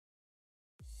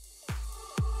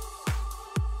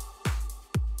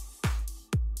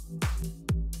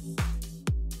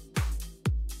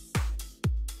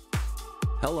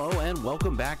Hello and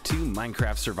welcome back to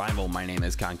Minecraft Survival. My name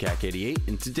is Concac88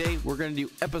 and today we're going to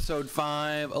do episode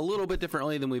 5 a little bit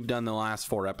differently than we've done the last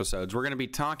 4 episodes. We're going to be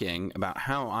talking about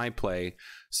how I play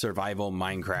survival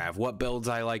Minecraft, what builds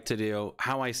I like to do,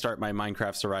 how I start my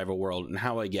Minecraft survival world, and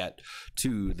how I get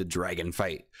to the dragon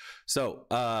fight. So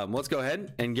let's go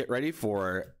ahead and get ready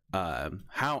for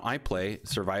how I play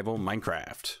survival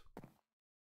Minecraft.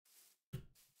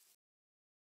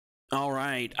 All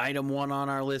right, item 1 on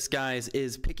our list, guys,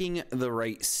 is picking the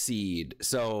right seed.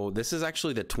 So this is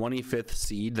actually the 25th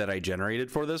seed that I generated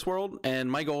for this world,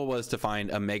 and my goal was to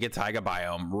find a mega taiga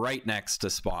biome right next to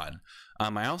spawn.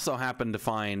 I also happened to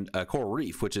find a coral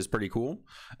reef, which is pretty cool,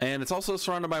 and it's also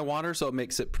surrounded by water, so it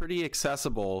makes it pretty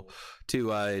accessible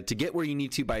to get where you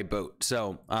need to by boat.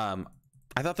 So I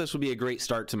thought this would be a great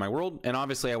start to my world, and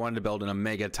obviously I wanted to build in a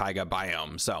mega taiga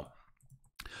biome. So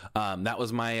that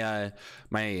was my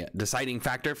my deciding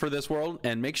factor for this world.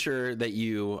 And make sure that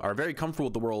you are very comfortable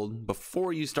with the world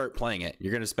before you start playing it.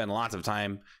 You're going to spend lots of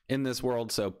time in this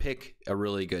world, so pick a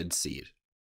really good seed.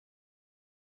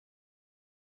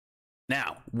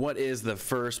 Now, what is the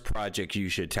first project you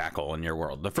should tackle in your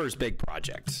world? The first big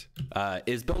project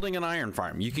is building an iron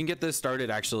farm. You can get this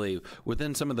started actually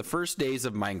within some of the first days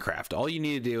of Minecraft. All you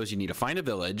need to do is you need to find a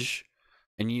village,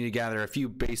 and you need to gather a few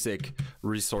basic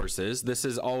resources. This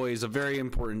is always a very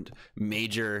important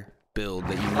major build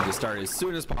that you need to start as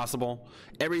soon as possible.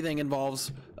 Everything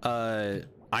involves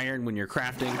iron when you're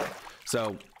crafting,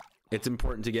 so it's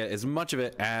important to get as much of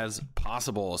it as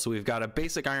possible. So we've got a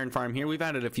basic iron farm here. We've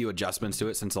added a few adjustments to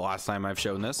it since the last time I've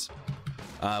shown this.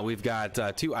 We've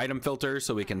got 2 item filters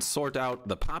so we can sort out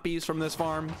the poppies from this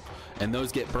farm, and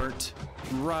those get burnt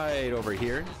right over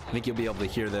here. I think you'll be able to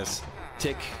hear this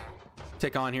tick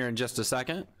on here in just a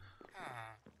second.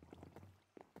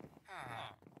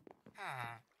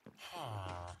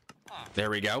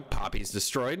 There we go, poppies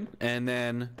destroyed. And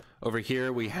then over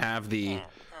here we have the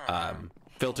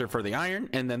filter for the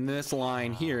iron, and then this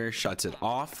line here shuts it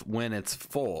off when it's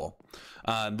full.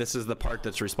 This is the part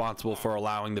that's responsible for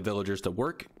allowing the villagers to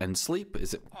work and sleep,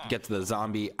 is it gets the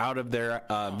zombie out of their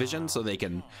vision so they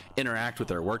can interact with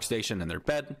their workstation and their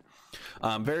bed.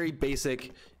 Very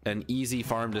basic and easy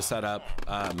farm to set up.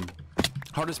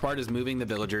 Hardest part is moving the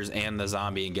villagers and the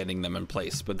zombie and getting them in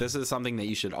place, but this is something that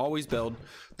you should always build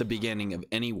at the beginning of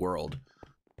any world.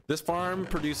 This farm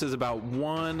produces about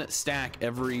 1 stack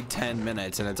every 10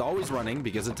 minutes, and it's always running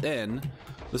because it's in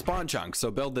the spawn chunks.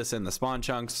 So build this in the spawn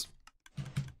chunks.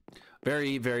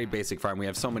 Very, very basic farm. We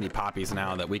have so many poppies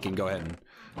now that we can go ahead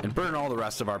and burn all the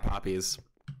rest of our poppies.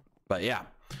 But yeah,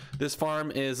 this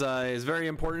farm is very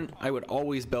important. I would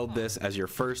always build this as your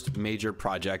first major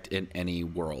project in any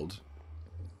world.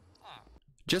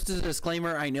 Just as a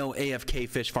disclaimer, I know AFK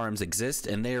fish farms exist,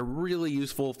 and they are really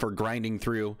useful for grinding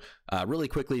through really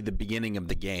quickly the beginning of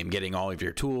the game, getting all of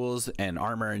your tools and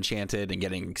armor enchanted and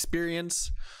getting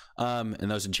experience. And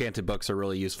those enchanted books are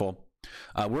really useful.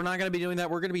 We're not going to be doing that.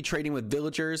 We're going to be trading with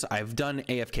villagers. I've done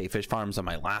AFK fish farms on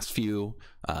my last few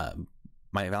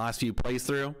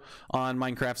playthrough on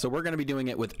Minecraft, so we're going to be doing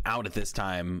it without it this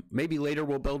time. Maybe later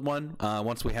we'll build one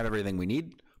once we have everything we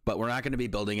need, but we're not going to be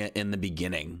building it in the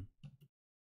beginning.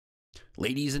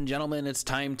 Ladies and gentlemen, it's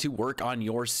time to work on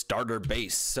your starter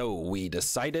base. So we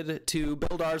decided to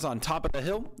build ours on top of the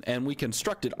hill, and we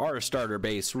constructed our starter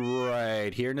base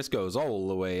right here, and this goes all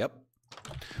the way up.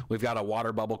 We've got a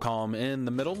water bubble column in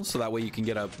the middle, so that way you can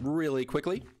get up really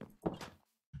quickly.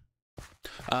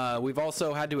 We've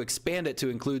also had to expand it to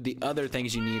include the other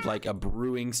things you need, like a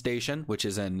brewing station, which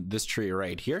is in this tree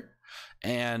right here,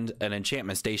 and an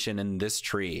enchantment station in this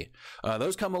tree.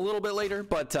 Those come a little bit later,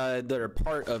 but they're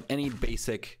part of any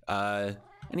basic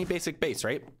base,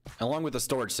 right? Along with the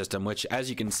storage system, which, as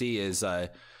you can see, is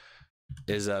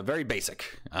very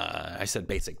basic. I said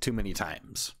basic too many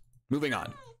times. Moving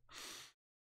on.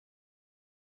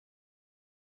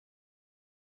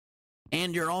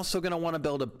 And you're also going to want to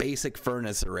build a basic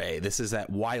furnace array. This is at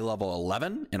Y level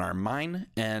 11 in our mine,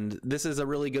 and this is a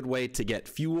really good way to get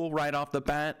fuel right off the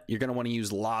bat. You're going to want to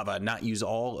use lava, not use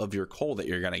all of your coal that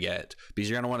you're going to get, because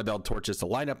you're going to want to build torches to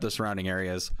light up the surrounding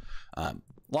areas.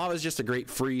 Lava is just a great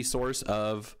free source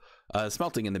of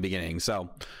smelting in the beginning, so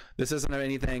this isn't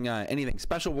anything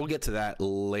special. We'll get to that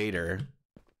later.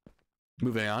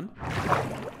 Moving on.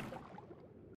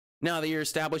 Now that you're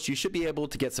established, you should be able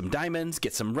to get some diamonds,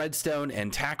 get some redstone,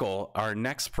 and tackle our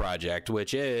next project,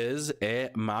 which is a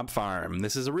mob farm.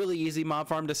 This is a really easy mob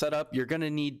farm to set up. You're going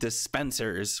to need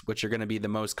dispensers, which are going to be the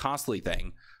most costly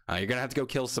thing. You're going to have to go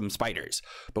kill some spiders.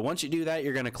 But once you do that,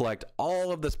 you're going to collect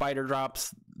all of the spider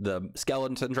drops, the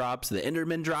skeleton drops, the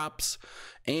enderman drops,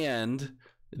 and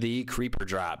the creeper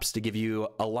drops to give you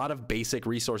a lot of basic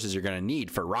resources you're going to need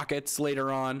for rockets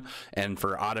later on and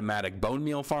for automatic bone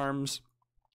meal farms.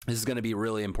 This is going to be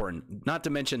really important, not to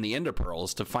mention the ender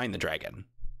pearls to find the dragon.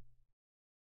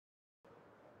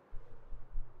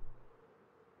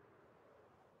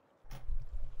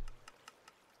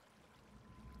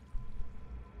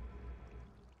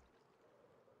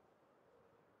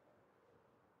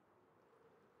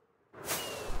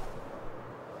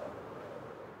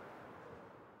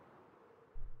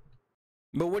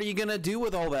 But what are you going to do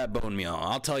with all that bone meal?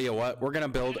 I'll tell you what, we're going to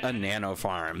build a nano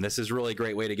farm. This is a really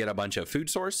great way to get a bunch of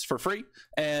food source for free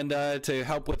and to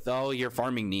help with all your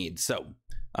farming needs. So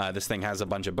this thing has a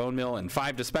bunch of bone meal and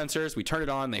 5 dispensers. We turn it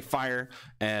on, they fire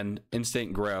and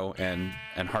instant grow and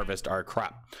harvest our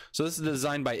crop. So this is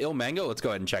designed by Mango. Let's go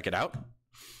ahead and check it out.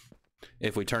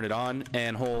 If we turn it on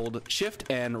and hold shift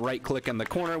and right click in the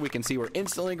corner, we can see we're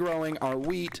instantly growing our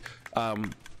wheat.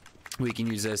 We can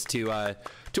use this to our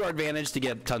advantage to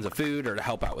get tons of food or to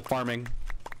help out with farming.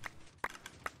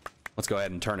 Let's go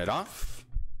ahead and turn it off.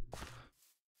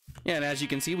 Yeah, and as you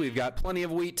can see, we've got plenty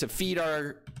of wheat to feed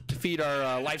our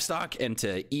livestock and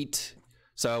to eat.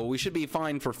 So we should be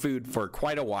fine for food for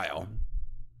quite a while.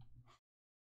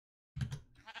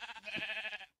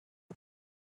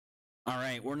 All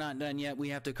right, we're not done yet. We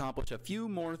have to accomplish a few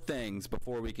more things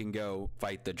before we can go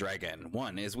fight the dragon.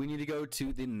 One is we need to go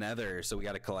to the nether, so we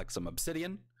got to collect some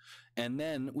obsidian. And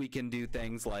then we can do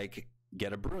things like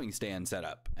get a brewing stand set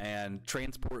up and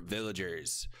transport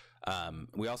villagers.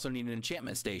 We also need an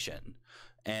enchantment station.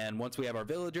 And once we have our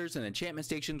villagers and enchantment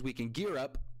stations, we can gear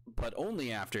up, but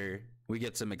only after we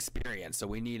get some experience. So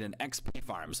we need an XP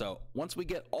farm. So once we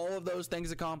get all of those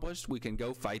things accomplished, we can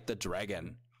go fight the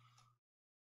dragon.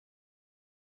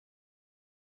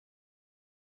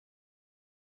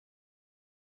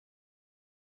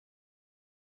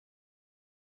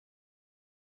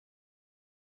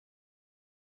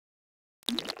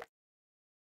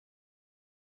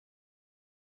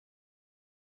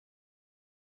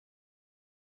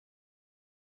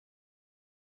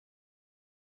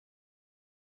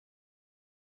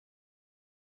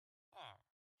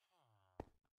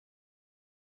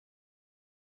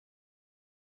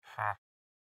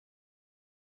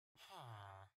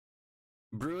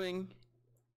 Brewing,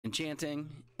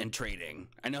 enchanting, and trading.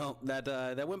 I know that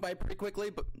that went by pretty quickly,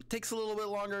 but it takes a little bit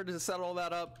longer to set all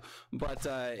that up, but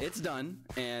it's done,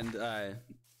 and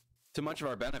to much of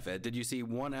our benefit. Did you see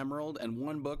 1 emerald and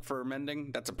 1 book for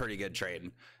mending? That's a pretty good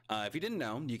trade. If you didn't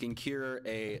know, you can cure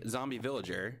a zombie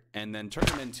villager and then turn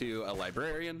him into a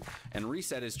librarian and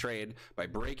reset his trade by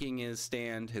breaking his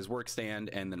stand, his work stand,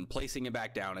 and then placing it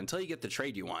back down until you get the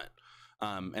trade you want.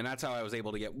 And that's how I was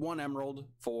able to get 1 emerald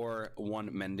for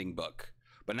 1 mending book.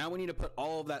 But now we need to put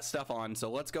all of that stuff on, so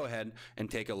let's go ahead and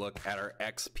take a look at our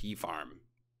XP farm.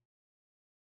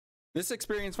 This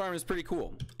experience farm is pretty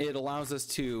cool. It allows us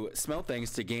to smelt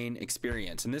things to gain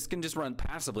experience, and this can just run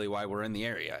passively while we're in the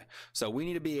area. So we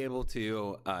need to be able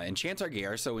to enchant our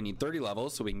gear, so we need 30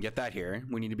 levels, so we can get that here.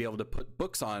 We need to be able to put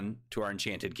books on to our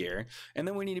enchanted gear, and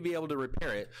then we need to be able to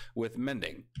repair it with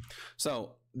mending.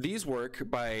 So these work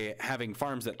by having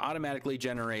farms that automatically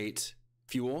generate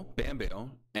fuel,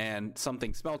 bamboo, and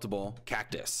something smeltable,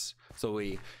 cactus. So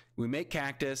we make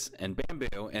cactus and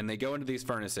bamboo, and they go into these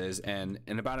furnaces, and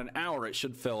in about an hour it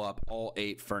should fill up all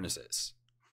 8 furnaces.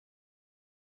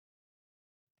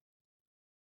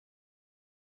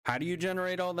 How do you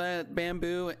generate all that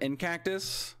bamboo and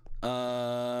cactus?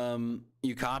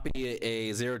 You copy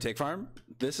a zero tick farm.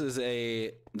 This is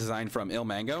a design from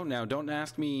Mango. Now don't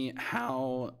ask me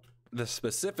how the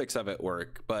specifics of it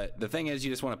work, but the thing is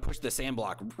you just want to push the sand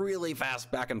block really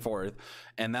fast back and forth,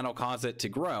 and that'll cause it to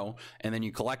grow, and then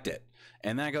you collect it,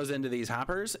 and that goes into these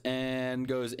hoppers and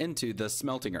goes into the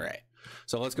smelting array.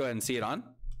 So let's go ahead and see it on.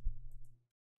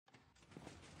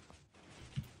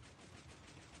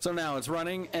 So now it's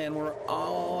running, and we're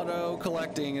auto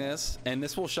collecting this, and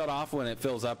this will shut off when it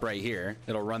fills up right here.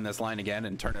 It'll run this line again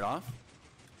and turn it off.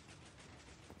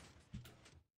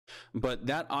 But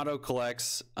that auto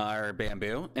collects our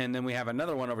bamboo, and then we have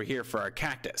another one over here for our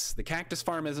cactus. The cactus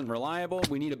farm isn't reliable.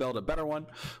 We need to build a better one,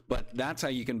 but that's how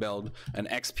you can build an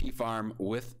XP farm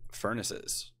with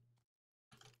furnaces.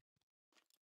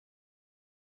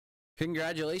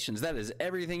 Congratulations, that is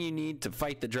everything you need to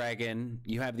fight the dragon.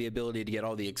 You have the ability to get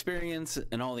all the experience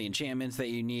and all the enchantments that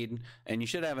you need, and you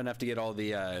should have enough to get all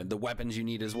the weapons you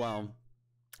need as well.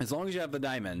 As long as you have the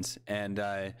diamonds and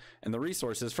the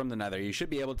resources from the nether, you should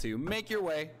be able to make your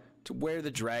way to where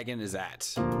the dragon is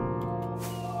at.